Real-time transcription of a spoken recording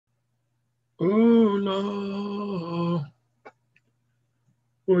Oh Lord,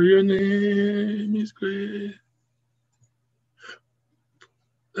 for your name is great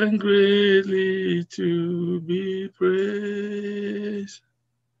and greatly to be praised.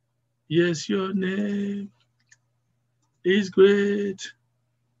 Yes, your name is great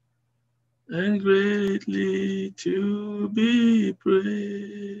and greatly to be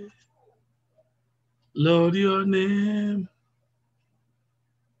praised. Lord, your name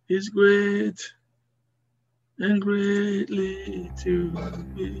is great and greatly to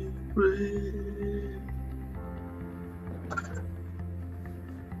be praised.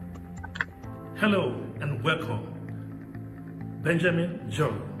 Hello and welcome. Benjamin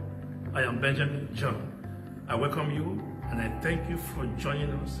John. I am Benjamin John. I welcome you and I thank you for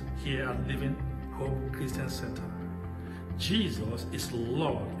joining us here at Living Hope Christian Center. Jesus is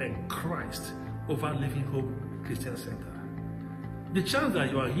Lord and Christ over Living Hope Christian Center. The chance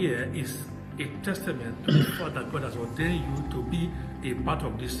that you are here is a testament to the fact that God has ordained you to be a part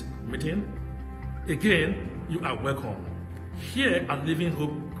of this meeting. Again, you are welcome. Here at Living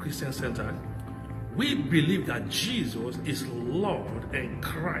Hope Christian Center, we believe that Jesus is Lord and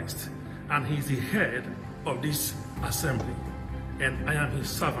Christ, and He is the head of this assembly. And I am His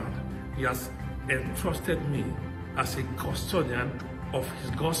servant. He has entrusted me as a custodian of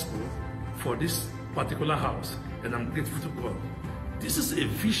His gospel for this particular house, and I'm grateful to God. This is a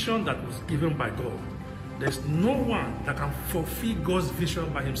vision that was given by God. There's no one that can fulfill God's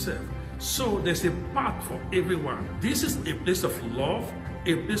vision by himself. So there's a path for everyone. This is a place of love,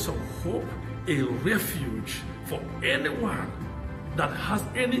 a place of hope, a refuge for anyone that has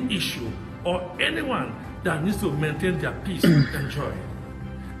any issue or anyone that needs to maintain their peace and joy.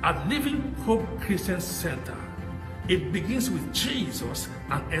 At Living Hope Christian Center, it begins with Jesus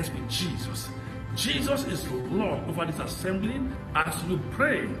and ends with Jesus. Jesus is Lord over this assembly. As you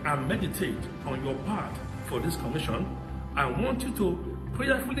pray and meditate on your path for this commission, I want you to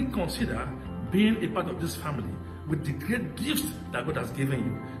prayerfully consider being a part of this family with the great gifts that God has given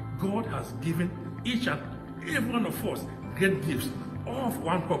you. God has given each and every one of us great gifts, all of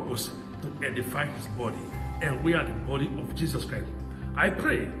one purpose, to edify His body. And we are the body of Jesus Christ. I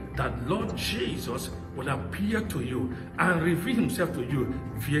pray that Lord Jesus will appear to you and reveal Himself to you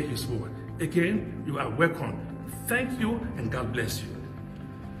via His word. Again, you are welcome. Thank you and God bless you.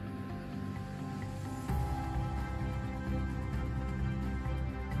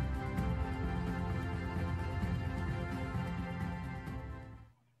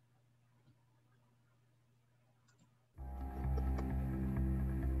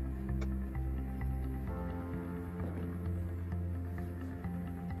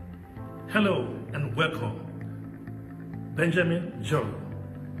 Hello and welcome. Benjamin John.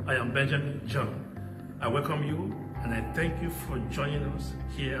 I am Benjamin John. I welcome you and I thank you for joining us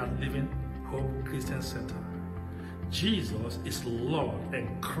here at Living Hope Christian Center. Jesus is Lord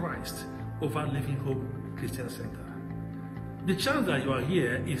and Christ over Living Hope Christian Center. The chance that you are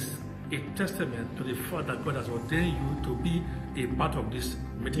here is a testament to the fact that God has ordained you to be a part of this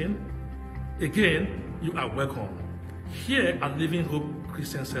meeting. Again, you are welcome. Here at Living Hope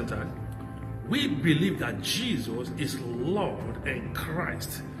Christian Center, we believe that Jesus is Lord and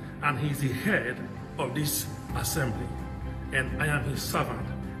Christ, and He is the head of this assembly. And I am His servant.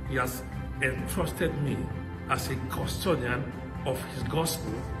 He has entrusted me as a custodian of His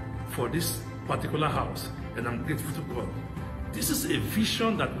gospel for this particular house, and I'm grateful to God. This is a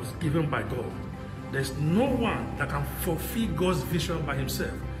vision that was given by God. There's no one that can fulfill God's vision by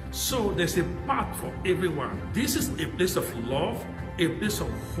himself. So there's a path for everyone. This is a place of love, a place of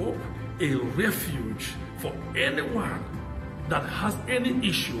hope, a refuge for anyone that has any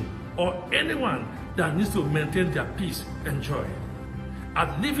issue or anyone that needs to maintain their peace and joy.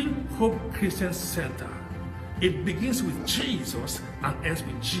 At Living Hope Christian Center, it begins with Jesus and ends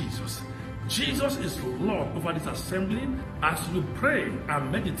with Jesus. Jesus is Lord over this assembly. As you pray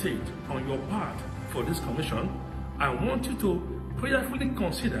and meditate on your path for this commission, I want you to prayerfully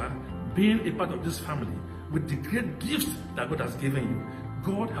consider being a part of this family with the great gifts that God has given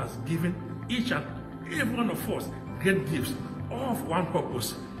you. God has given each and every one of us great gifts, all of one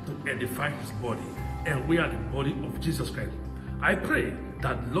purpose, to edify His body. And we are the body of Jesus Christ. I pray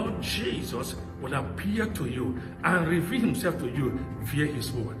that Lord Jesus will appear to you and reveal Himself to you via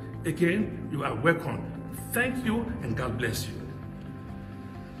His word. Again, you are welcome. Thank you and God bless you.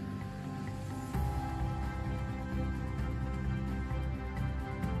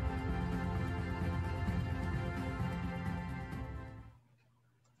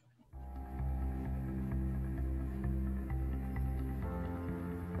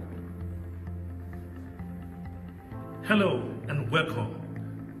 Hello and welcome.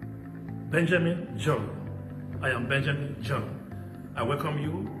 Benjamin John. I am Benjamin John. I welcome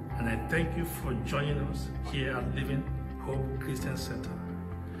you and I thank you for joining us here at Living Hope Christian Center.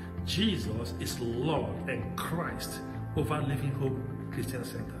 Jesus is Lord and Christ over Living Hope Christian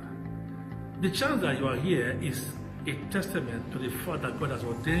Center. The chance that you are here is a testament to the fact that God has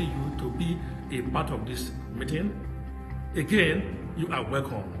ordained you to be a part of this meeting. Again, you are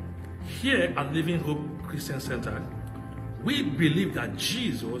welcome. Here at Living Hope Christian Center, we believe that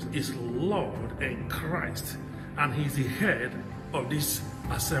Jesus is Lord and Christ, and He is the head of this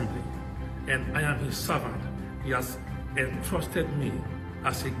assembly. And I am His servant. He has entrusted me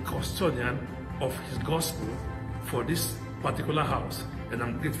as a custodian of His gospel for this particular house, and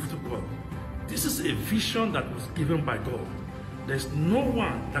I'm grateful to God. This is a vision that was given by God. There's no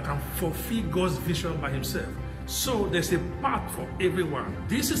one that can fulfill God's vision by himself. So there's a path for everyone.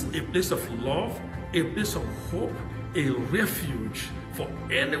 This is a place of love, a place of hope, a refuge for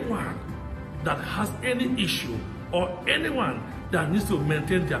anyone that has any issue or anyone that needs to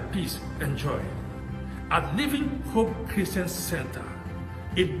maintain their peace and joy. At Living Hope Christian Center,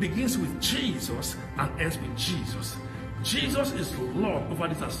 it begins with Jesus and ends with Jesus. Jesus is Lord over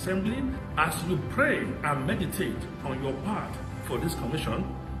this assembly. As you pray and meditate on your path for this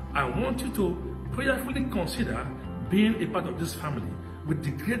commission, I want you to prayerfully consider being a part of this family with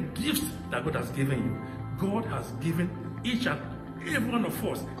the great gifts that God has given you. God has given each and every one of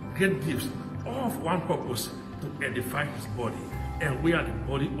us great gifts, all of one purpose, to edify His body. And we are the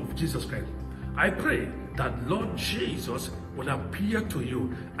body of Jesus Christ. I pray that Lord Jesus will appear to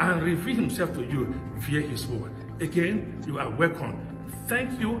you and reveal Himself to you via His word. Again, you are welcome.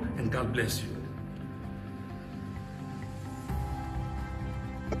 Thank you and God bless you.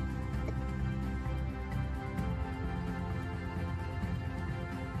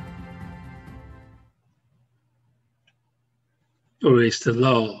 Praise the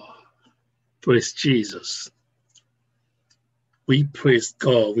Lord. Praise Jesus. We praise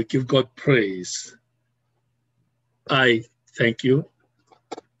God. We give God praise. I thank you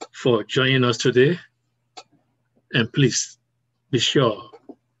for joining us today. And please be sure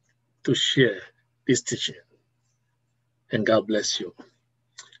to share this teaching. And God bless you.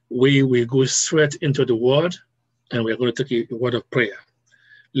 We will go straight into the word, and we're going to take a word of prayer.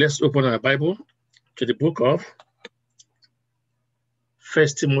 Let's open our Bible to the book of 1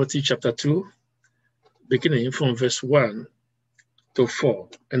 Timothy chapter 2, beginning from verse 1 to 4.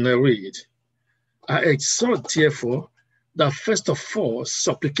 And I read, I exhort, therefore, that first of all,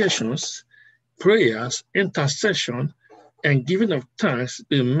 supplications, prayers, intercession, and giving of thanks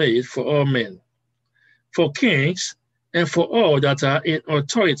be made for all men, for kings, and for all that are in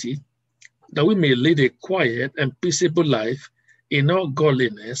authority, that we may lead a quiet and peaceable life in all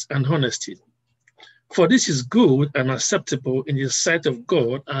godliness and honesty. For this is good and acceptable in the sight of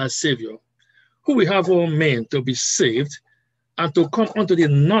God our Savior, who will have all men to be saved and to come unto the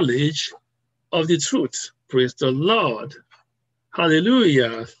knowledge of the truth. Praise the Lord.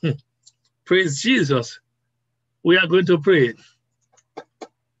 Hallelujah. Praise Jesus. We are going to pray.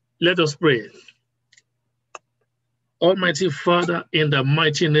 Let us pray. Almighty Father, in the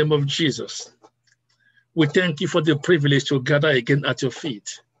mighty name of Jesus, we thank you for the privilege to gather again at your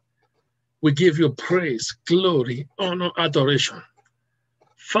feet. We give you praise, glory, honor, adoration.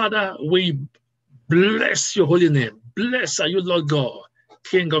 Father, we bless your holy name. Blessed are you, Lord God,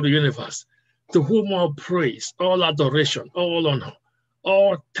 King of the universe, to whom all praise, all adoration, all honor,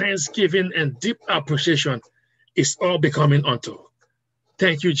 all thanksgiving and deep appreciation is all becoming unto.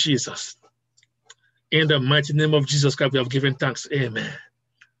 Thank you, Jesus. In the mighty name of Jesus Christ, we have given thanks. Amen.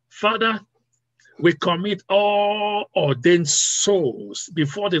 Father, we commit all ordained souls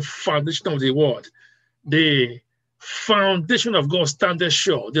before the foundation of the world. The foundation of God standeth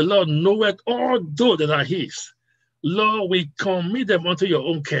sure. The Lord knoweth all those that are His. Lord, we commit them unto your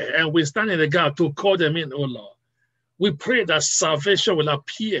own care, and we stand in the gap to call them in, O Lord. We pray that salvation will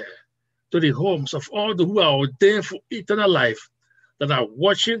appear to the homes of all those who are ordained for eternal life, that are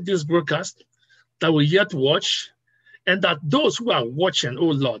watching this broadcast, that will yet watch, and that those who are watching, oh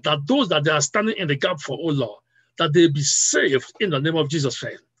Lord, that those that they are standing in the gap for, oh Lord, that they be saved in the name of Jesus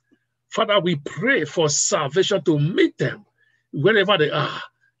Christ. Father, we pray for salvation to meet them wherever they are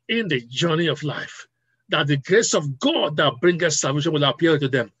in the journey of life, that the grace of God that brings salvation will appear to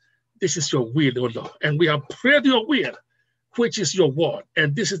them. This is your will, O Lord. And we have prayed your will, which is your word.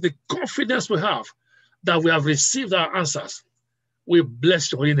 And this is the confidence we have that we have received our answers. We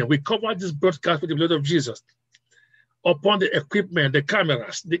bless your holy name. We cover this broadcast with the blood of Jesus upon the equipment, the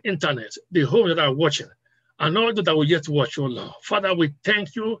cameras, the internet, the home that are watching, and all that will yet watch, O Lord. Father, we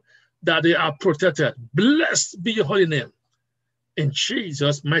thank you that they are protected. Blessed be your holy name. In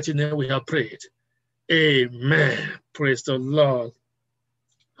Jesus' mighty name we have prayed. Amen. Praise the Lord.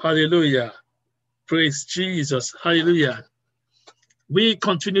 Hallelujah. Praise Jesus. Hallelujah. We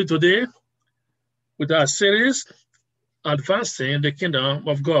continue today with our series, Advancing the Kingdom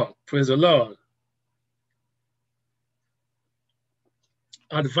of God. Praise the Lord.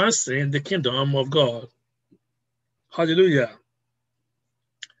 Advancing the Kingdom of God. Hallelujah.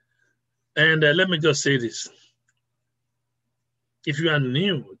 And let me just say this. If you are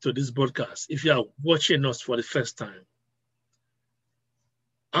new to this broadcast, if you are watching us for the first time,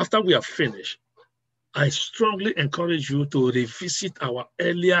 after we have finished, I strongly encourage you to revisit our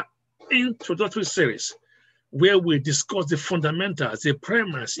earlier introductory series where we discuss the fundamentals, the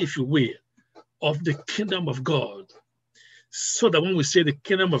premise, if you will, of the kingdom of God. So that when we say the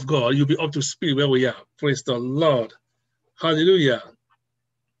kingdom of God, you'll be up to speed where we are. Praise the Lord. Hallelujah.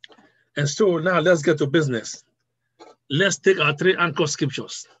 And so now let's get to business. Let's take our three anchor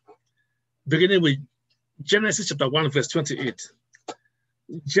scriptures, beginning with Genesis chapter 1, verse 28.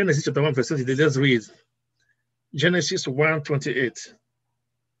 Genesis chapter 1, verse 28. Let's read. Genesis 1, 28.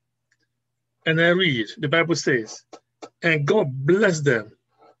 And I read, the Bible says, and God blessed them,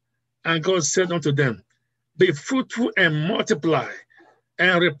 and God said unto them, be fruitful and multiply,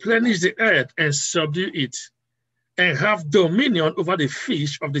 and replenish the earth and subdue it, and have dominion over the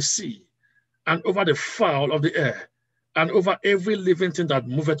fish of the sea, and over the fowl of the air, and over every living thing that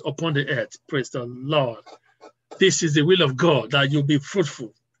moveth upon the earth. Praise the Lord. This is the will of God, that you be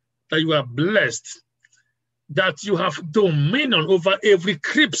fruitful, that you are blessed, that you have dominion over every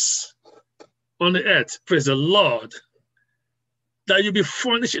creeps on the earth. Praise the Lord. That you be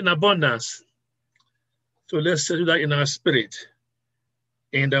furnished in abundance. So let's settle that in our spirit,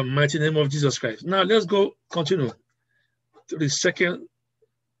 in the mighty name of Jesus Christ. Now let's go continue to the second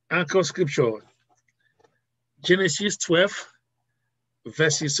anchor scripture, Genesis 12,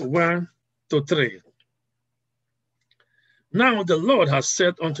 verses 1 to 3. Now the Lord has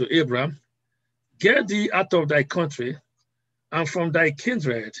said unto Abram, get thee out of thy country, and from thy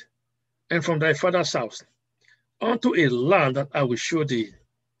kindred, and from thy father's house, unto a land that I will show thee.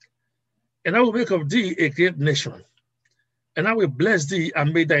 And I will make of thee a great nation, and I will bless thee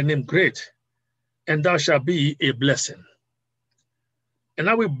and make thy name great, and thou shalt be a blessing. And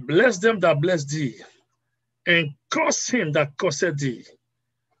I will bless them that bless thee, and curse him that curseth thee.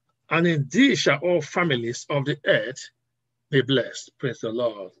 And in thee shall all families of the earth be blessed. Praise the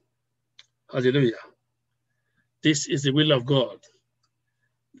Lord. Hallelujah. This is the will of God.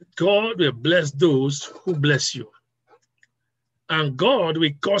 God will bless those who bless you. And God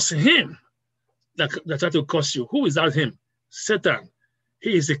will curse him that try to curse you. Who is that him? Satan.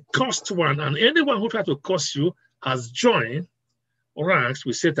 He is a cursed one. And anyone who tries to curse you has joined ranks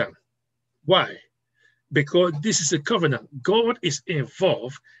with Satan. Why? Because this is a covenant. God is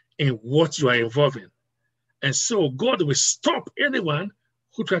involved in what you are involved in. And so God will stop anyone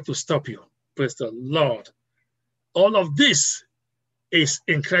who tries to stop you. Praise the Lord. All of this is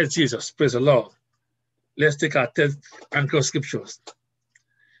in Christ Jesus. Praise the Lord. Let's take our third anchor scriptures.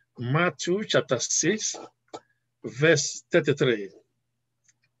 Matthew chapter 6, verse 33.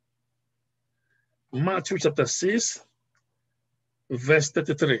 Matthew chapter 6, verse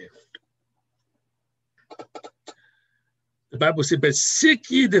 33. The Bible says, but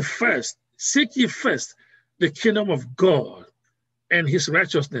seek ye first the kingdom of God and his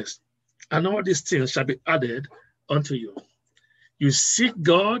righteousness, and all these things shall be added unto you. You seek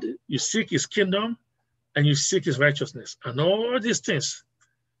God, you seek his kingdom, and you seek his righteousness, and all these things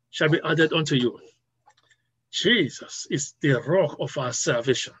shall be added unto you. Jesus is the rock of our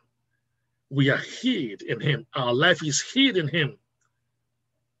salvation. We are hid in him. Our life is hid in him.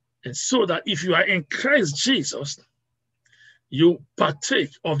 And so that if you are in Christ Jesus, you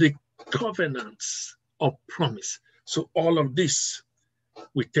partake of the covenants of promise. So all of this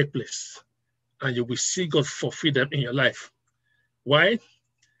will take place, and you will see God fulfill them in your life. Why?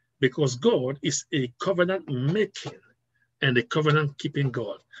 Because God is a covenant making and a covenant keeping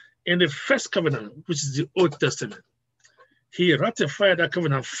God. In the first covenant, which is the Old Testament, he ratified that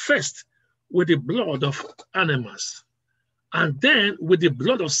covenant first with the blood of animals, and then with the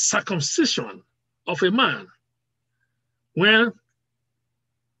blood of circumcision of a man. When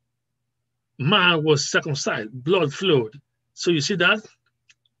man was circumcised, blood flowed. So you see that?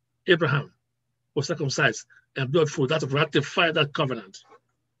 Abraham was circumcised and blood flowed. That ratified that covenant.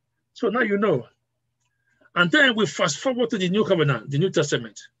 So now you know. And then we fast forward to the new covenant, the New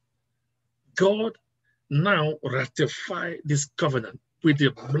Testament. God now ratified this covenant with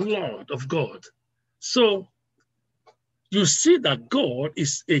the blood of God. So you see that God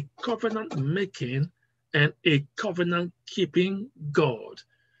is a covenant making and a covenant-keeping God.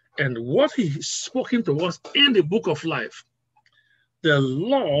 And what He's spoken to us in the book of life, the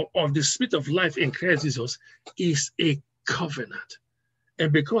law of the Spirit of life in Christ Jesus, is a covenant.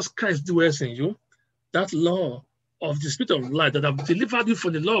 And because Christ dwells in you, that law of the Spirit of life that have delivered you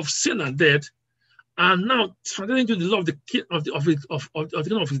from the law of sin and death, and now transferring to the law of the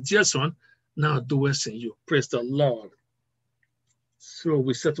kingdom of His dear Son, now dwells in you. Praise the Lord. So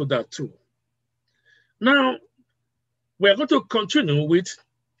we settle that too. Now we're going to continue with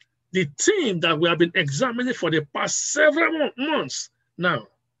the theme that we have been examining for the past several months now.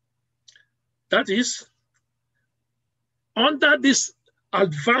 That is, under this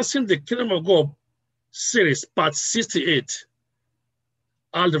Advancing the Kingdom of God series, part 68.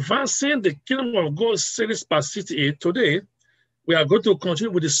 Advancing the Kingdom of God series, part 68. Today, we are going to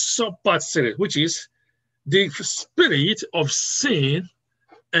continue with the sub-part series, which is the spirit of seeing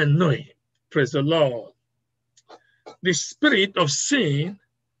and knowing. Praise the Lord. The spirit of seeing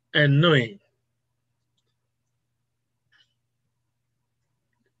and knowing.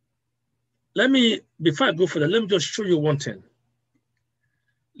 Before I go further, let me just show you one thing.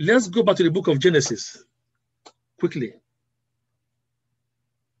 Let's go back to the book of Genesis quickly.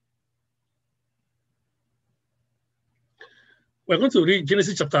 We're going to read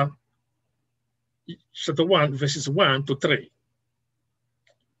Genesis chapter 1, verses 1 to 3.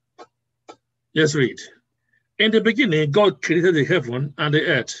 Let's read. In the beginning, God created the heaven and the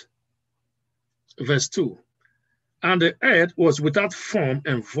earth. Verse 2. And the earth was without form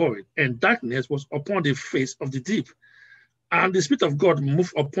and void, and darkness was upon the face of the deep. And the Spirit of God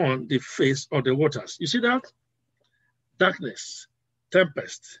moved upon the face of the waters. You see that? Darkness,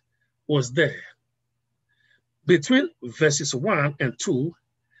 tempest was there. Between verses 1 and 2,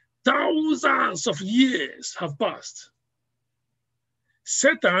 thousands of years have passed.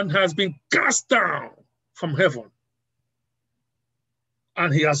 Satan has been cast down from heaven,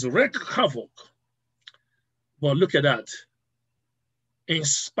 and he has wreaked havoc. But look at that. In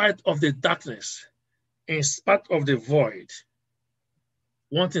spite of the darkness, in spite of the void,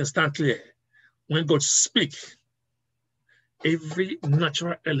 one thing stands clear. When God speaks, every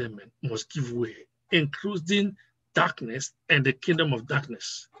natural element must give way, including darkness and the kingdom of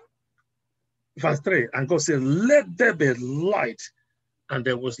darkness. Verse 3, and God said, let there be light, and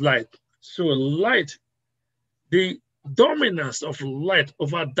there was light. So light, the dominance of light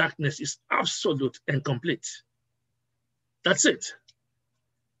over darkness is absolute and complete. That's it.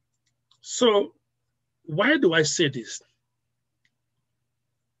 So why do I say this?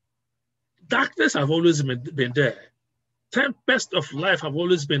 Darkness have always been there. Tempest of life have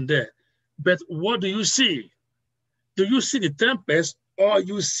always been there. But what do you see? Do you see the tempest or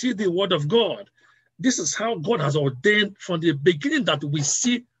you see the word of God? This is how God has ordained from the beginning that we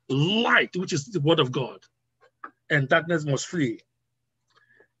see light, which is the word of God, and darkness must flee.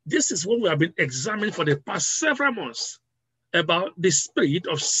 This is what we have been examining for the past several months about the spirit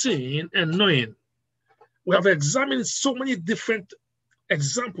of seeing and knowing. We have examined so many different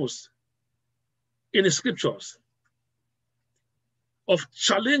examples in the scriptures of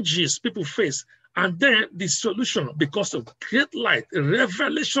challenges people face, and then the solution because of great light,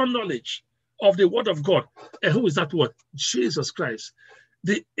 revelation knowledge of the word of God. And who is that word? Jesus Christ.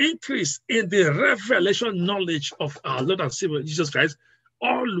 The increase in the revelation knowledge of our Lord and Savior Jesus Christ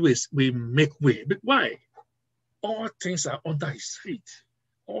always will make way. But why? All things are under his feet.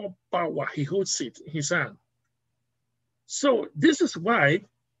 All power, he holds it in his hand. So this is why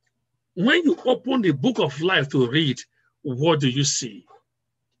when you open the book of life to read, what do you see?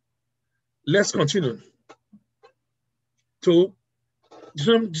 Let's continue to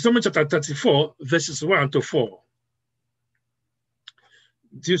Deuteronomy chapter 34, verses 1 to 4.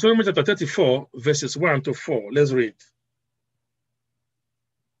 Deuteronomy chapter 34, verses 1 to 4. Let's read.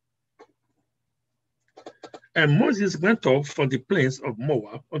 And Moses went up from the plains of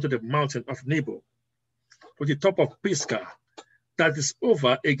Moab unto the mountain of Nebo, to the top of Pisgah, that is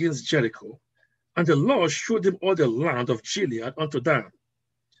over against Jericho. And the Lord showed him all the land of Gilead unto Dan,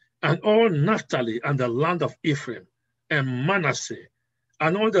 and all Naphtali, and the land of Ephraim, and Manasseh,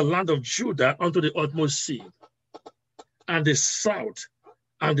 and all the land of Judah unto the utmost sea, and the south,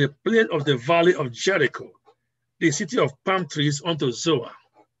 and the plain of the valley of Jericho, the city of palm trees unto Zoar.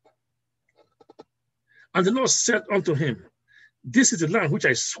 And the Lord said unto him, this is the land which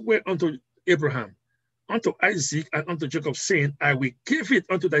I swear unto Abraham, unto Isaac, and unto Jacob, saying, I will give it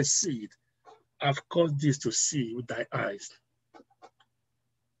unto thy seed. I've caused this to see with thy eyes.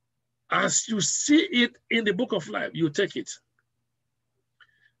 As you see it in the book of life, you take it.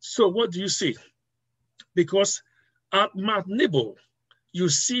 So what do you see? Because at Mount Nebo, you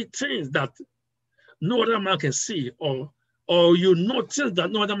see things that no other man can see, or you know things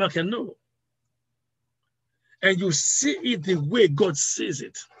that no other man can know. And you see it the way God sees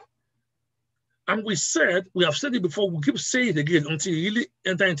it. And we have said it before, we keep saying it again until you really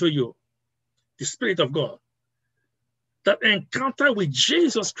enter into you, the Spirit of God. That encounter with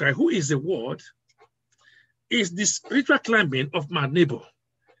Jesus Christ, who is the Word, is the spiritual climbing of my neighbor.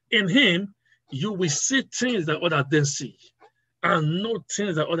 In him, you will see things that others don't see, and know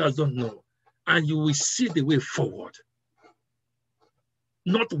things that others don't know. And you will see the way forward,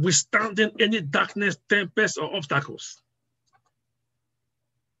 notwithstanding any darkness, tempest, or obstacles.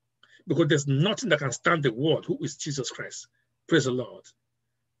 Because there's nothing that can stand the Word, who is Jesus Christ. Praise the Lord.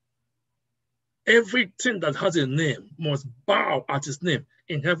 Everything that has a name must bow at his name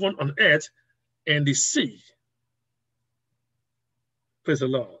in heaven, on earth, and the sea. Praise the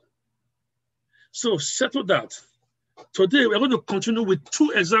Lord. So settle that. Today we're going to continue with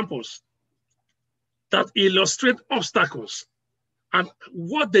two examples that illustrate obstacles and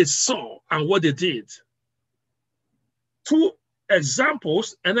what they saw and what they did. Two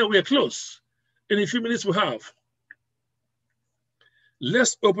examples, and then we're close. In a few minutes we have.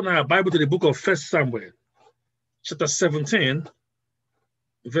 Let's open our Bible to the book of 1 Samuel, chapter 17,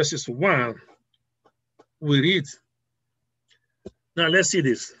 verses 1. We read. Now let's see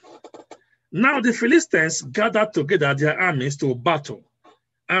this. Now the Philistines gathered together their armies to battle,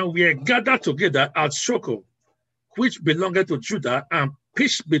 and were gathered together at Shoko, which belonged to Judah, and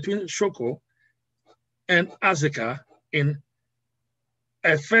pitched between Shoko and Azekah in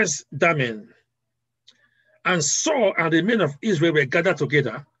Ephes Dammim. And Saul and the men of Israel were gathered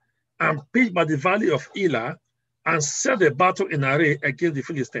together and pitched by the valley of Elah, and set the battle in array against the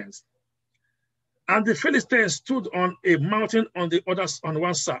Philistines. And the Philistines stood on a mountain on the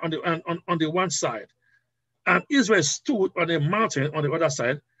one side, and Israel stood on a mountain on the other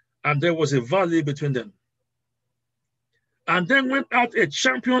side, and there was a valley between them. And then went out a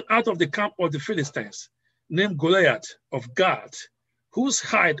champion out of the camp of the Philistines, named Goliath of Gath, whose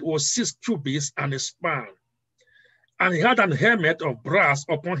height was 6 cubits and a span. And he had an helmet of brass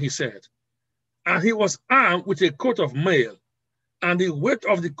upon his head, and he was armed with a coat of mail, and the weight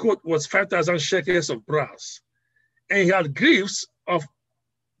of the coat was 5,000 shekels of brass. And he had greaves of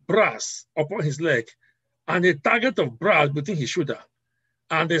brass upon his leg, and a target of brass between his shoulder.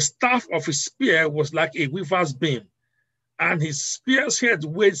 And the staff of his spear was like a weaver's beam, and his spear's head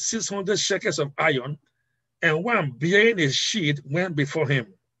weighed 600 shekels of iron, and one bearing a shield went before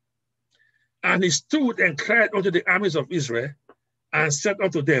him. And he stood and cried unto the armies of Israel, and said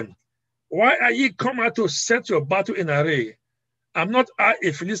unto them, Why are ye come out to set your battle in array? Am not I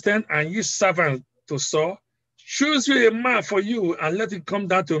a Philistine, and ye servant to Saul? Choose you a man for you, and let him come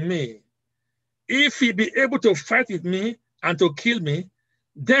down to me. If he be able to fight with me and to kill me,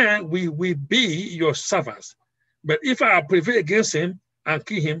 then we will be your servants. But if I prevail against him and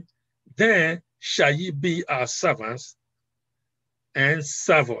kill him, then shall ye be our servants and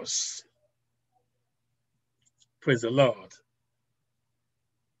serve us. Praise the Lord.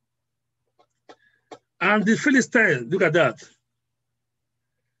 And the Philistines, look at that.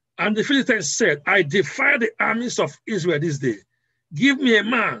 And the Philistines said, I defy the armies of Israel this day. Give me a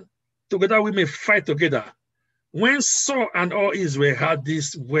man, together we may fight together. When Saul and all Israel heard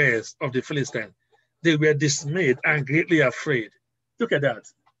these words of the Philistines, they were dismayed and greatly afraid. Look at that.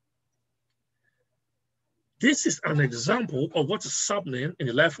 This is an example of what is happening in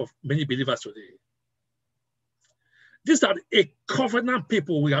the life of many believers today. These are a covenant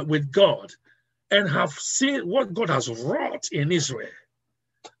people with God and have seen what God has wrought in Israel.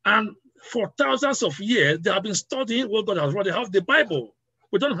 And for thousands of years, they have been studying what God has wrought. They have the Bible.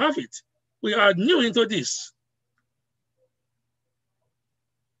 We don't have it. We are new into this.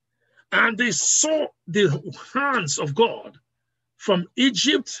 And they saw the hands of God from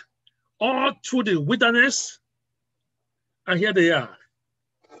Egypt all through the wilderness. And here they are.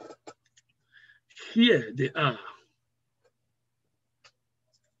 Here they are.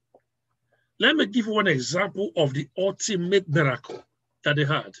 Let me give you one example of the ultimate miracle that they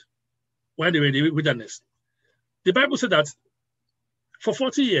had when they were in the wilderness. The Bible said that for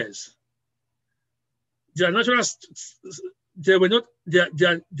 40 years, their natural, they were not,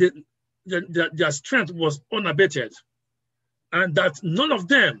 their strength was unabated, and that none of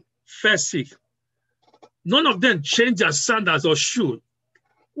them fell sick. None of them changed their sandals or shoes.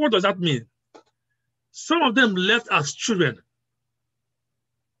 What does that mean? Some of them left as children.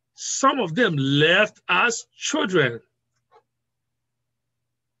 Some of them left as children.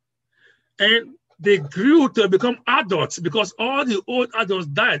 And they grew to become adults because all the old adults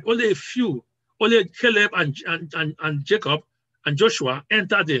died. Only a few, only Caleb and Jacob and Joshua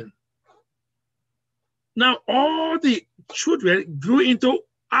entered in. Now all the children grew into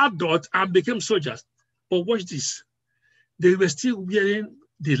adults and became soldiers. But watch this. They were still wearing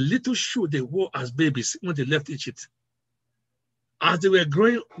the little shoe they wore as babies when they left Egypt. As they were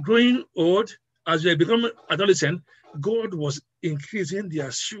growing old, as they were becoming adolescent, God was increasing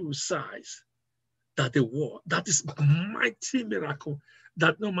their shoe size that they wore. That is a mighty miracle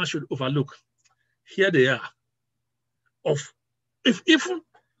that no man should overlook. Here they are. Even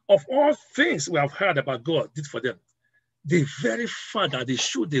of all things we have heard about God did for them, the very fact that the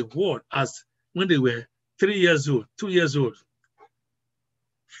shoe they wore as when they were 3 years old, 2 years old,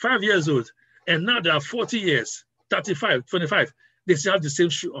 5 years old, and now they are 40 years, 35, 25, they still have the same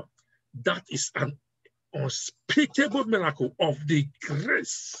shoe on. That is an unspeakable miracle of the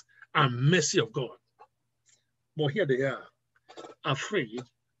grace and mercy of God. But here they are, afraid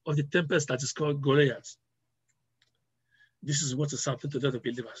of the tempest that is called Goliath. This is what is happening to the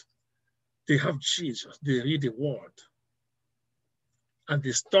believers. They have Jesus, they read the word, and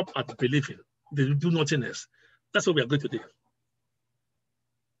they stop at believing. They do nothing else. That's what we are going to do.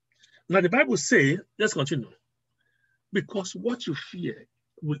 Now the Bible says, let's continue, because what you fear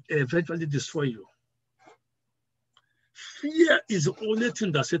will eventually destroy you. Fear is the only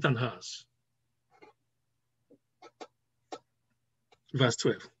thing that Satan has. Verse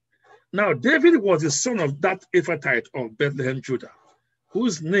 12. Now David was the son of that Ephrathite of Bethlehem, Judah,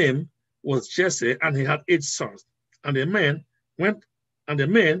 whose name was Jesse, and he had 8 sons. And the man went among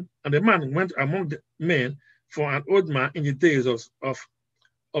the men for an old man in the days of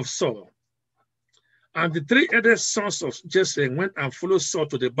Saul. And the 3 eldest sons of Jesse went and followed Saul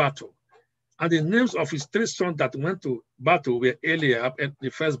to the battle. And the names of his 3 sons that went to battle were Eliab, and the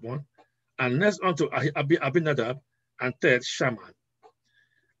firstborn, and next unto Abinadab, and third Shammah.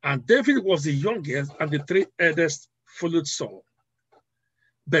 And David was the youngest, and the 3 eldest followed Saul.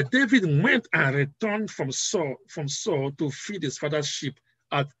 But David went and returned from Saul to feed his father's sheep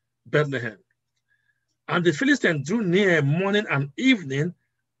at Bethlehem. And the Philistine drew near morning and evening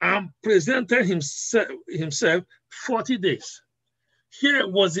and presented himself 40 days. Here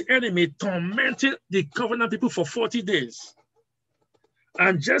was the enemy tormenting the covenant people for 40 days.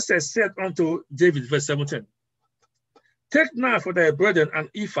 And Jesse said unto David, verse 17, take now for thy brethren an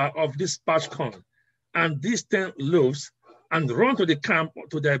ephah of this parched corn, and these 10 loaves, and run to the camp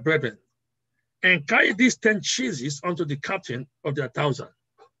to thy brethren, and carry these 10 cheeses unto the captain of their 1,000.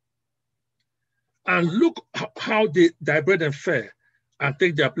 And look how thy brethren fare, and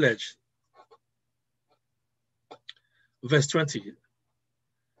take their pledge. Verse 20.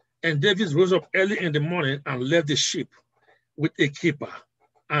 And David rose up early in the morning and left the sheep with a keeper,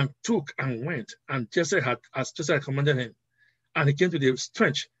 and took and went, and Jesse had commanded him. And he came to the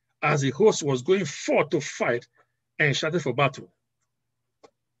trench as the host was going forth to fight, and shouted for battle.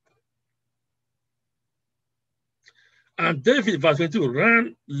 And David, verse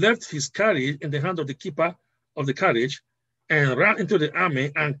 22, left his carriage in the hand of the keeper of the carriage, and ran into the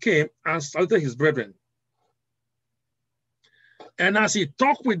army, and came and saluted his brethren. And as he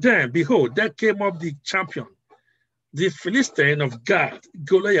talked with them, behold, there came up the champion, the Philistine of Gath,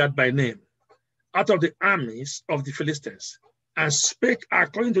 Goliath by name, out of the armies of the Philistines, and spake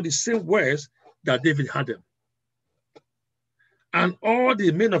according to the same words that David had them. And all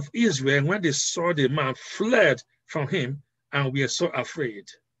the men of Israel, when they saw the man, fled from him, and were so afraid.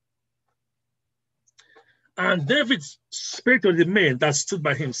 And David spake to the men that stood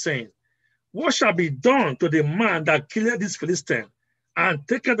by him, saying, what shall be done to the man that killed this Philistine, and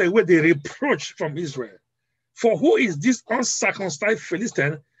taketh away the reproach from Israel? For who is this uncircumcised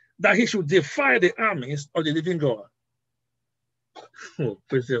Philistine, that he should defy the armies of the living God? Oh,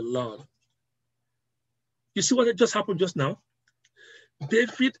 praise the Lord. You see what just happened just now?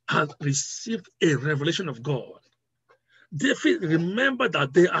 David had received a revelation of God. David remembered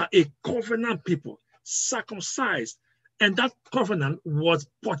that they are a covenant people, circumcised, and that covenant was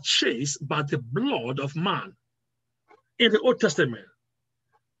purchased by the blood of man. In the Old Testament,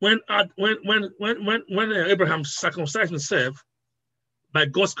 when Abraham circumcised himself by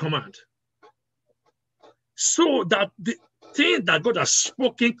God's command, so that the thing that God has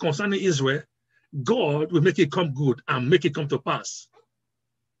spoken concerning Israel, God will make it come good and make it come to pass.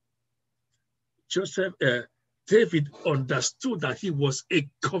 David understood that he was a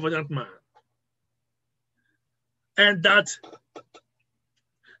covenant man, and that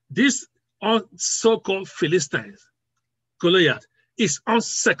this so-called Philistines, Goliath, is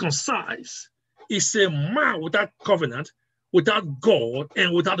uncircumcised. He's a man without covenant, without God,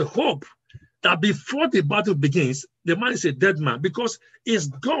 and without hope. That before the battle begins, the man is a dead man, because it's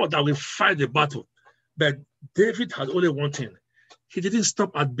God that will fight the battle. But David had only one thing. he didn't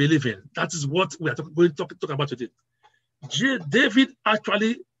stop at believing. That is what we are going to talk about today. David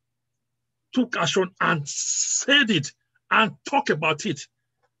actually took action and said it and talked about it.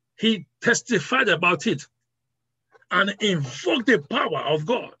 He testified about it and invoked the power of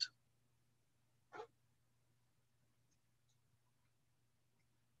God.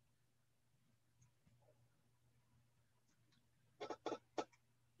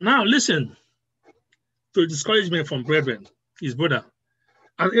 Now listen to the discouragement from brethren, his brother.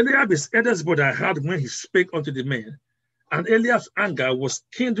 And Eliab, his eldest brother, heard when he spake unto the men, and Eliab's anger was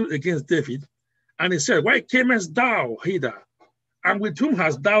kindled against David, and he said, why camest thou hither? And with whom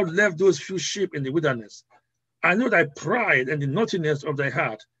hast thou left those few sheep in the wilderness? I know thy pride and the naughtiness of thy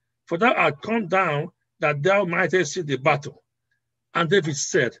heart, for thou art come down that thou mightest see the battle. And David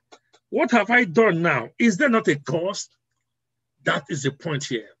said, what have I done now? Is there not a cause? That is the point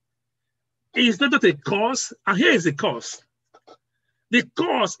here. Is there not a cause? And here is the cause. The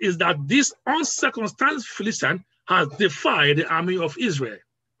cause is that this uncircumcised Philistine has defied the army of Israel.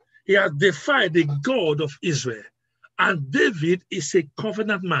 He has defied the God of Israel. And David is a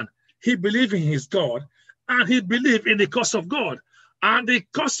covenant man. He believed in his God, and he believed in the cause of God. And the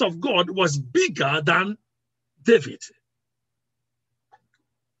cause of God was bigger than David.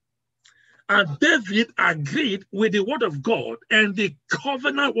 And David agreed with the word of God and the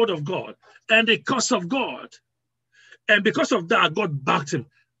covenant word of God and the cause of God. And because of that, God backed him.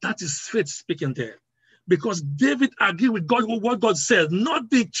 That is faith speaking there. Because David agreed with God, with what God said, not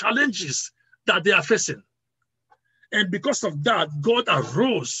the challenges that they are facing. And because of that, God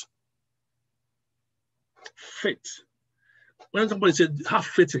arose. Faith. When somebody said, have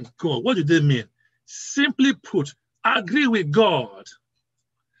faith in God, what do they mean? Simply put, agree with God.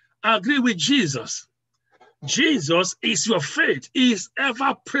 Agree with Jesus. Jesus is your faith. He is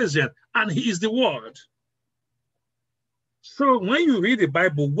ever present, and he is the word. So when you read the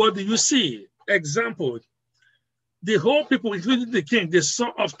Bible, what do you see? Example, the whole people, including the king, they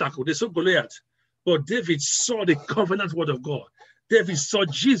saw obstacle, they saw Goliath. But David saw the covenant word of God. David saw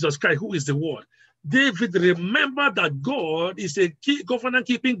Jesus Christ, who is the word. David remembered that God is a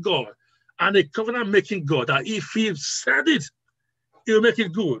covenant-keeping God and a covenant-making God, that if he said it, he'll make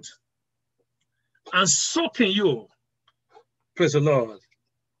it good. And so can you. Praise the Lord.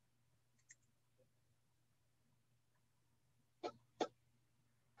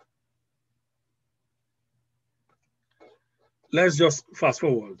 Let's just fast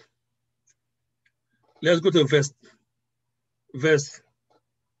forward. Let's go to verse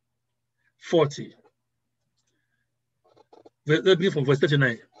 40. Let's begin from verse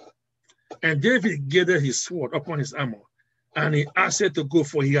 39. And David gathered his sword upon his armor, and he asked to go,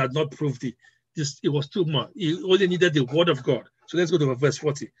 for he had not proved it. It was too much. He only needed the word of God. So let's go to verse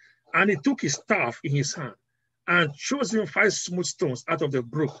 40. And he took his staff in his hand and chose him 5 smooth stones out of the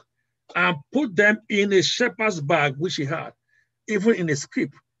brook and put them in a shepherd's bag which he had, even in a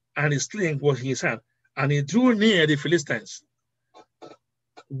scrip, and his sling was in his hand. And he drew near the Philistines.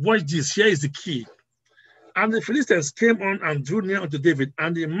 Watch this, here is the key. And the Philistines came on and drew near unto David,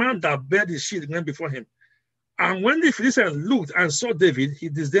 and the man that bare the shield went before him. And when the Philistines looked and saw David, he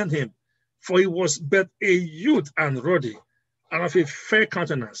disdained him, for he was but a youth and ruddy, and of a fair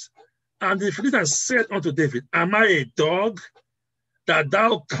countenance. And the Philistines said unto David, am I a dog, that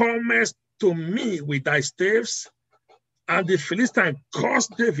thou comest to me with thy staves? And the Philistine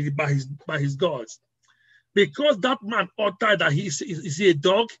cursed David by his gods. Because that man uttered that he is a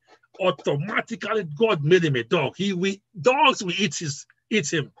dog, automatically God made him a dog. Dogs will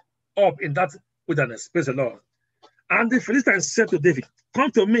eat him up in that wilderness. Praise the Lord. And the Philistines said to David,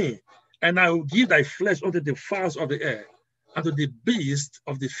 come to me, and I will give thy flesh unto the fowls of the air, and to the beasts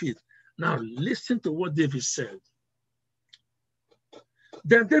of the field. Now listen to what David said.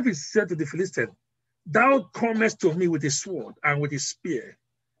 Then David said to the Philistine, thou comest to me with a sword, and with a spear,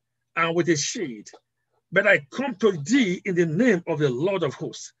 and with a shield, but I come to thee in the name of the Lord of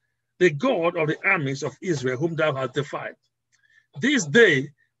hosts, the God of the armies of Israel, whom thou hast defied. This day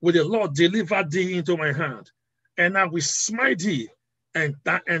will the Lord deliver thee into my hand, and I will smite thee, and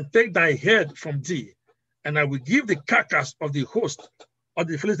take thy head from thee, and I will give the carcass of the host of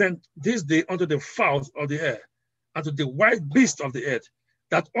the Philistines this day unto the fowls of the air, and to the wild beasts of the earth,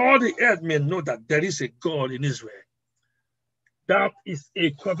 that all the earth may know that there is a God in Israel. That is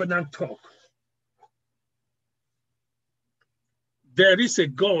a covenant talk. There is a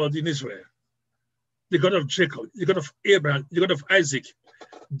God in Israel, the God of Jacob, the God of Abraham, the God of Isaac.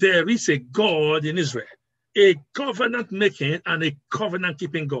 There is a God in Israel, a covenant-making and a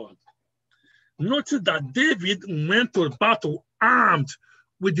covenant-keeping God. Notice that David went to battle armed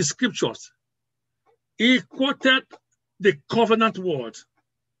with the scriptures. He quoted the covenant word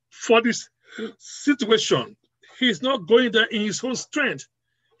for this situation. He's not going there in his own strength.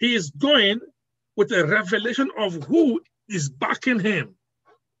 He is going with a revelation of who is backing him.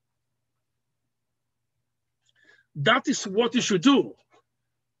 That is what you should do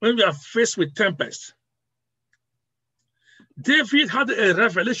when we are faced with tempest. David had a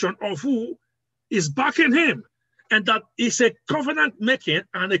revelation of who is backing him, and that is a covenant making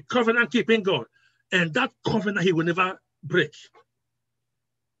and a covenant keeping God. And that covenant he will never break.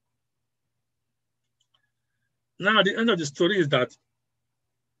 Now, the end of the story is that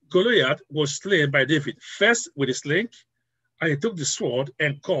Goliath was slain by David, first with a sling, and he took the sword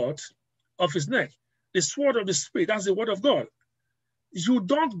and cut off his neck. The sword of the Spirit, that's the word of God. You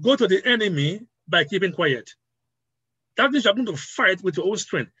don't go to the enemy by keeping quiet. That means you're going to fight with your own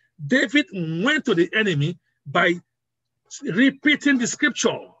strength. David went to the enemy by repeating the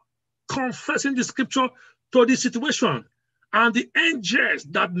scripture, confessing the scripture to the situation. And the angels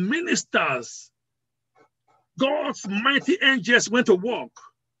that ministers, God's mighty angels went to work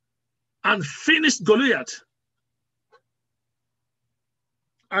and finished Goliath.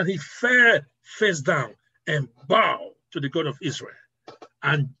 And he fell face down and bowed to the God of Israel.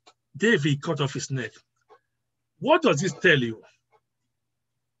 And David cut off his neck. What does this tell you?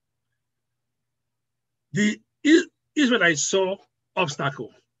 The Israelites saw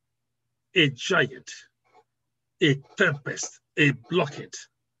obstacle, a giant, a tempest, a blockade.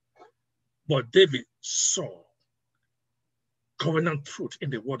 But David saw covenant truth in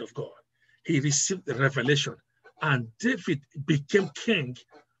the word of God. He received the revelation, and David became king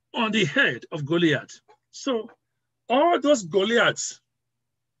on the head of Goliath. So all those Goliaths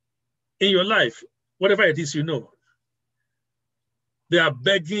in your life, whatever it is you know, they are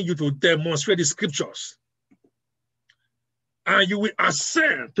begging you to demonstrate the scriptures. And you will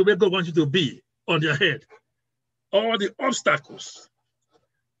ascend to where God wants you to be on their head. All the obstacles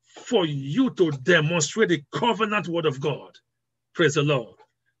for you to demonstrate the covenant word of God. Praise the Lord.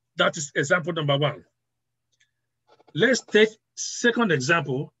 That is example number one. Let's take second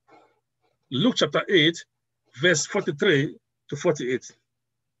example, Luke chapter 8, verse 43 to 48.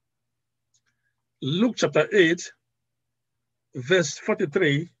 Luke chapter 8, verse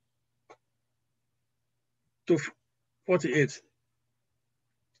 43 to 48.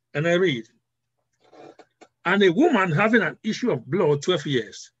 And I read, and a woman having an issue of blood 12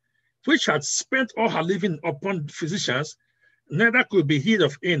 years, which had spent all her living upon physicians, neither could be healed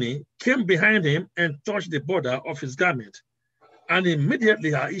of any, came behind him and touched the border of his garment. And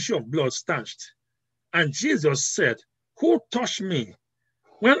immediately her issue of blood stanched. And Jesus said, who touched me?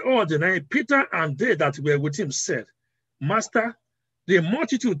 When all denied, Peter and they that were with him said, Master, the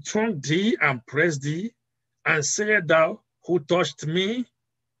multitude thronged thee and pressed thee, and said thou, who touched me?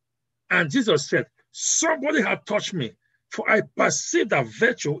 And Jesus said, somebody had touched me, for I perceive that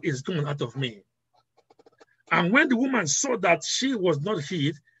virtue is gone out of me. And when the woman saw that she was not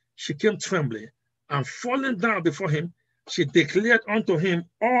healed, she came trembling, and falling down before him, she declared unto him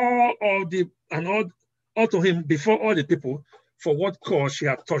unto him before all the people, for what cause she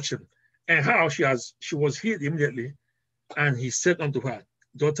had touched him, and how she was healed immediately. And he said unto her,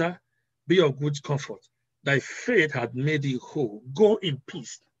 daughter, be of good comfort. Thy faith had made thee whole. Go in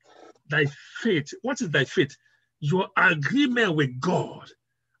peace. Thy faith, what is thy faith? Your agreement with God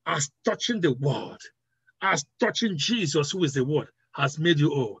as touching the word, as touching Jesus, who is the word, has made you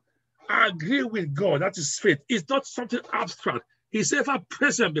whole. Agree with God, that is faith. It's not something abstract. He's ever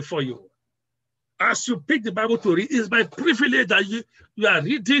present before you. As you pick the Bible to read, it's by privilege that you are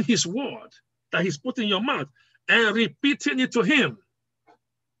reading his word that he's put in your mouth and repeating it to him.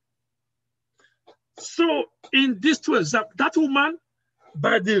 So in these two examples, that woman,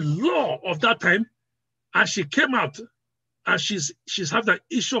 by the law of that time, as she came out, and she's having an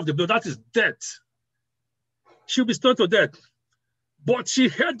issue of the blood, that is death. She'll be stoned to death. But she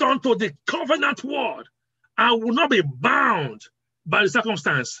held on to the covenant word and will not be bound by the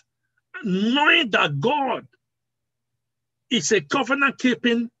circumstance, knowing that God is a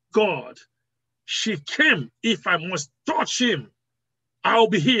covenant-keeping God. She came, if I must touch him, I'll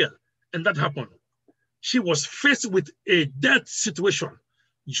be healed. And that happened. She was faced with a death situation,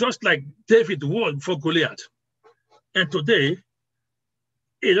 just like David was before Goliath. And today,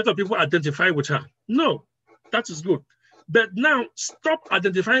 a lot of people identify with her. No, that is good. But now, stop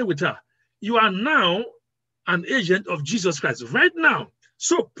identifying with her. You are now an agent of Jesus Christ, right now.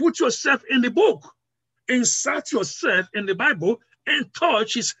 So put yourself in the book. Insert yourself in the Bible and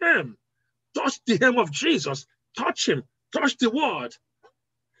touch his hem. Touch the hem of Jesus. Touch him. Touch the word.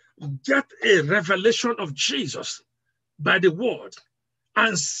 Get a revelation of Jesus by the word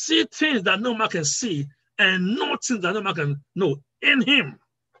and see things that no man can see and nothing that no man can know in him.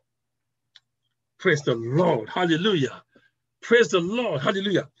 Praise the Lord. Hallelujah. Praise the Lord.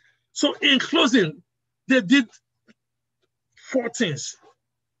 Hallelujah. So in closing, they did 4 things.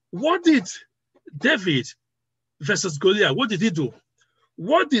 What did David versus Goliath, what did he do?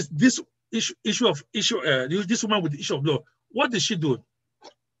 What is this this woman with the issue of blood, what did she do?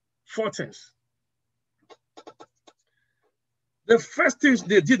 4 things. The first thing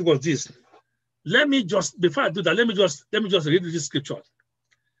they did was this. Let me just, before I do that, let me just read this scripture.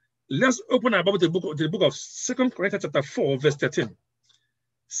 Let's open our Bible to the book of 2 Corinthians chapter 4, verse 13.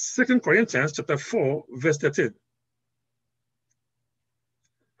 2 Corinthians chapter 4, verse 13.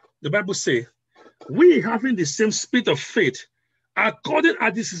 The Bible says, we having the same spirit of faith, according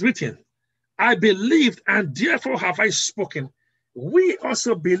as this is written, I believed and therefore have I spoken. We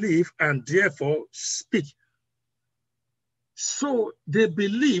also believe and therefore speak. So they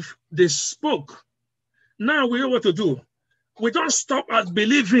believe, they spoke. Now we know what to do. We don't stop at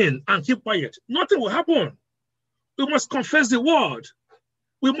believing and keep quiet. Nothing will happen. We must confess the word.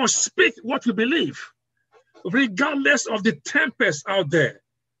 We must speak what we believe, regardless of the tempest out there.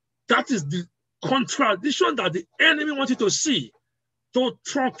 That is the contradiction that the enemy wants you to see, to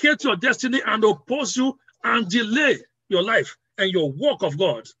truncate your destiny and oppose you and delay your life and your work of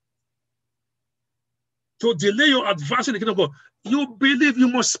God. To delay your advance in the kingdom of God. You believe, you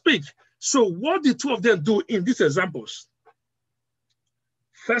must speak. So what the 2 of them do in these examples?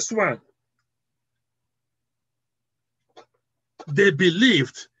 First one, they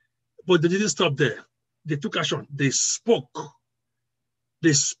believed, but they didn't stop there. They took action. They spoke.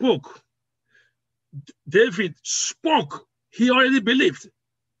 They spoke. David spoke. He already believed.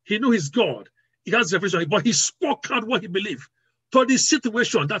 He knew his God. He has revelation, but he spoke out what he believed. To the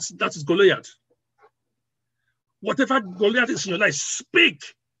situation, that is Goliath. Whatever Goliath is in your life, speak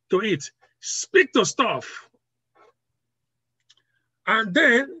to it. Speak to stuff. And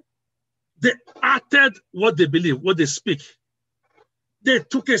then they acted what they believe, what they speak. They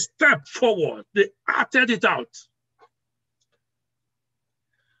took a step forward. They acted it out.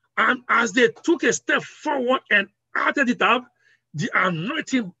 And as they took a step forward and acted it out, the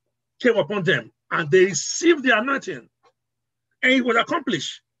anointing came upon them. And they received the anointing. And it was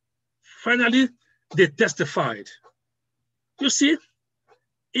accomplished. Finally, they testified. You see,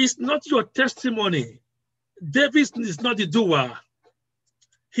 it's not your testimony. David is not the doer.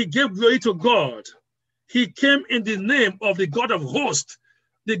 He gave glory to God. He came in the name of the God of hosts,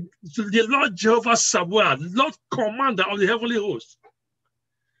 the Lord Jehovah Sabaoth, Lord Commander of the heavenly host.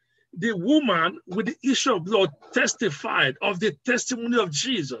 The woman with the issue of blood testified of the testimony of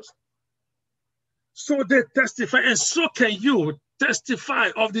Jesus. So they testify, and so can you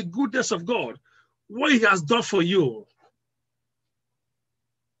testify of the goodness of God, what he has done for you.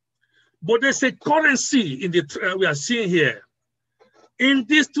 But there's a currency in the we are seeing here. In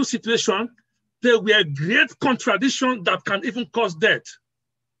these 2 situations, there were great contradictions that can even cause death.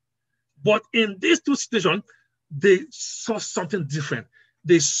 But in these 2 situations, they saw something different.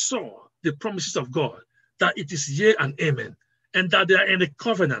 They saw the promises of God, that it is yea and amen, and that they are in the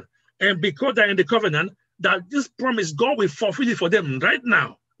covenant. And because they're in the covenant, that this promise, God will fulfill it for them right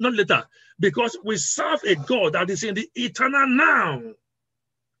now, not later, because we serve a God that is in the eternal now.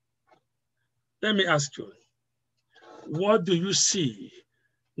 Let me ask you, what do you see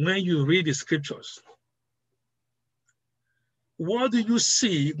when you read the scriptures? What do you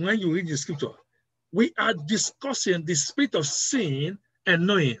see when you read the scripture? We are discussing the spirit of seeing and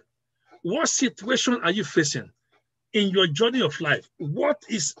knowing. What situation are you facing in your journey of life? What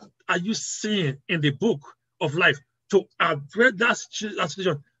are you seeing in the book of life to address that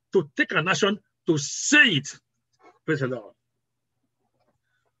situation, to take an action, to say it? Praise the Lord.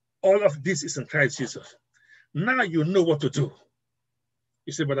 All of this is in Christ Jesus. Now you know what to do.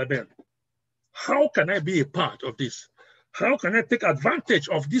 You say, Brother Ben, how can I be a part of this? How can I take advantage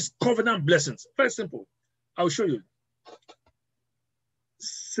of these covenant blessings? Very simple. I'll show you.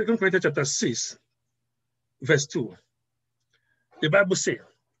 2 Corinthians chapter 6, verse 2. The Bible says,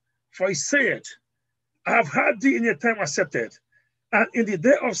 for he said, I have had thee in a time accepted, and in the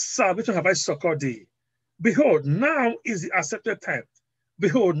day of salvation have I succored thee. Behold, now is the accepted time.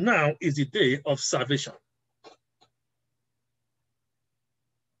 Behold, now is the day of salvation.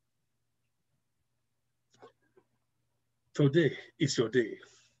 Today is your day.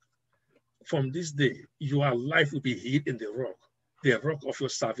 From this day, your life will be hid in the rock of your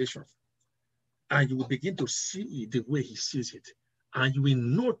salvation. And you will begin to see it the way he sees it. And you will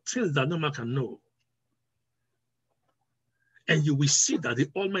know things that no man can know. And you will see that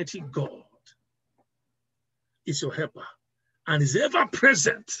the Almighty God is your helper and is ever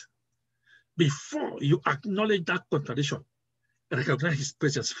present. before you acknowledge that contradiction, recognize his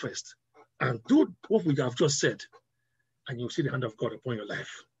presence first and do what we have just said, and you'll see the hand of God upon your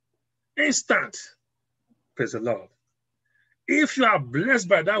life. Instant. Praise the Lord. If you are blessed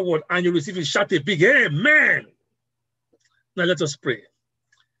by that word and you receive it, shout a big amen. Now let us pray.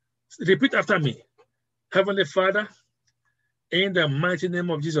 Repeat after me. Heavenly Father, in the mighty name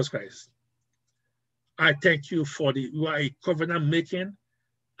of Jesus Christ, I thank you for you are a covenant making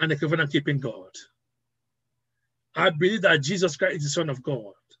and a covenant keeping God. I believe that Jesus Christ is the Son of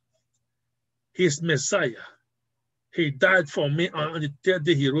God. He is Messiah. He died for me, and on the third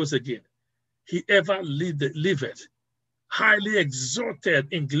day he rose again. He ever lived, highly exalted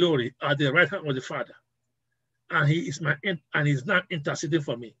in glory at the right hand of the Father. And he is now interceding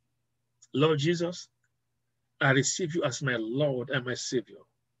for me. Lord Jesus, I receive you as my Lord and my Savior.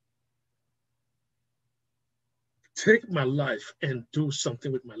 Take my life and do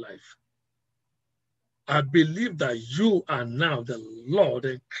something with my life. I believe that you are now the Lord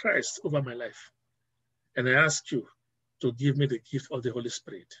and Christ over my life. And I ask you to give me the gift of the Holy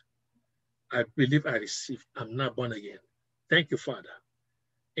Spirit. I believe I receive. I'm now born again. Thank you, Father.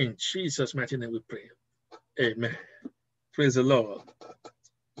 In Jesus' mighty name we pray. Amen. Praise the Lord.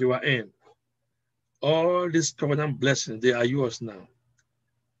 You are in. All these covenant blessings, they are yours now.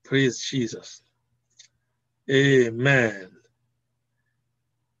 Praise Jesus. Amen.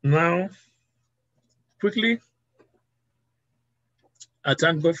 Now, quickly, I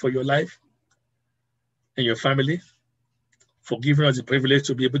thank God for your life and your family, for giving us the privilege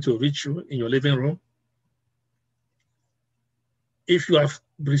to be able to reach you in your living room. If you have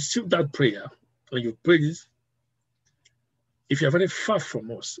received that prayer and you prayed it, if you are very far from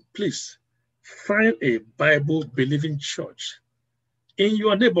us, please find a Bible-believing church in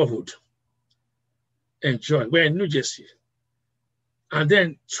your neighborhood. Enjoy. We're in New Jersey. And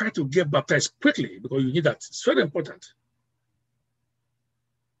then try to get baptized quickly because you need that. It's very important.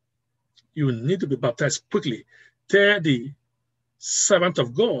 You need to be baptized quickly. Tell the servant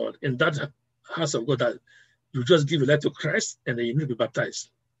of God in that house of God that you just give your life to Christ and then you need to be baptized.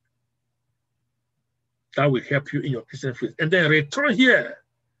 That will help you in your Christian faith. And then return here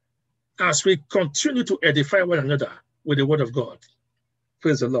as we continue to edify one another with the word of God.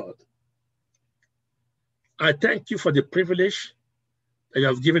 Praise the Lord. I thank you for the privilege that you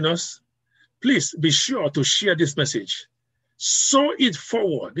have given us. Please be sure to share this message. Sow it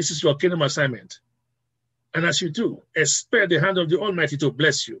forward. This is your kingdom assignment. And as you do, expect the hand of the Almighty to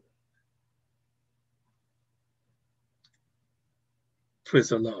bless you. Praise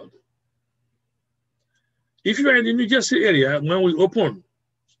the Lord. If you are in the New Jersey area, when we open,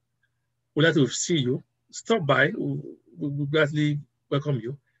 we'd like to see you. Stop by. We'll gladly welcome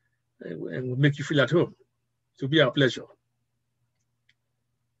you and we'll make you feel at home. It will be our pleasure.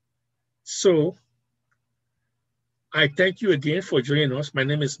 So, I thank you again for joining us. My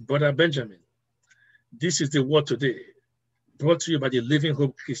name is Brother Benjamin. This is the Word Today, brought to you by the Living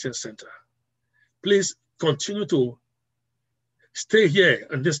Hope Christian Center. Please continue to stay here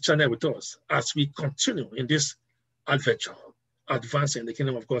on this channel with us as we continue in this adventure, advancing the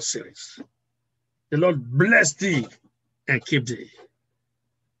Kingdom of God series. The Lord bless thee and keep thee.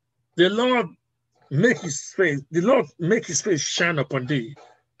 The Lord make his face shine upon thee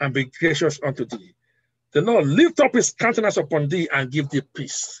and be gracious unto thee. The Lord lift up his countenance upon thee and give thee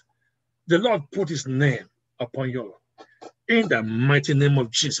peace. The Lord put his name upon you. In the mighty name of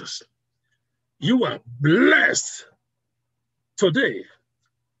Jesus. You are blessed. Today,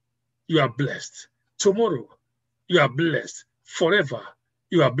 you are blessed. Tomorrow, you are blessed. Forever,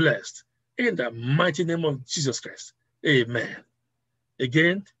 you are blessed. In the mighty name of Jesus Christ. Amen.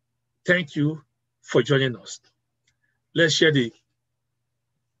 Again, thank you for joining us. Let's share the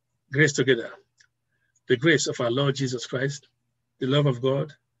grace together. The grace of our Lord Jesus Christ, the love of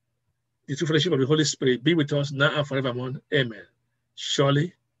God, the true fellowship of the Holy Spirit be with us now and forevermore. Amen.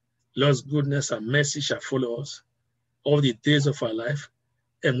 Surely, Lord's goodness and mercy shall follow us all the days of our life,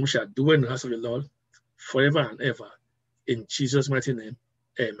 and we shall dwell in the house of the Lord forever and ever. In Jesus' mighty name,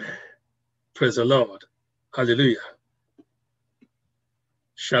 amen. Praise the Lord. Hallelujah.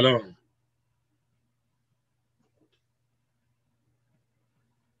 Shalom.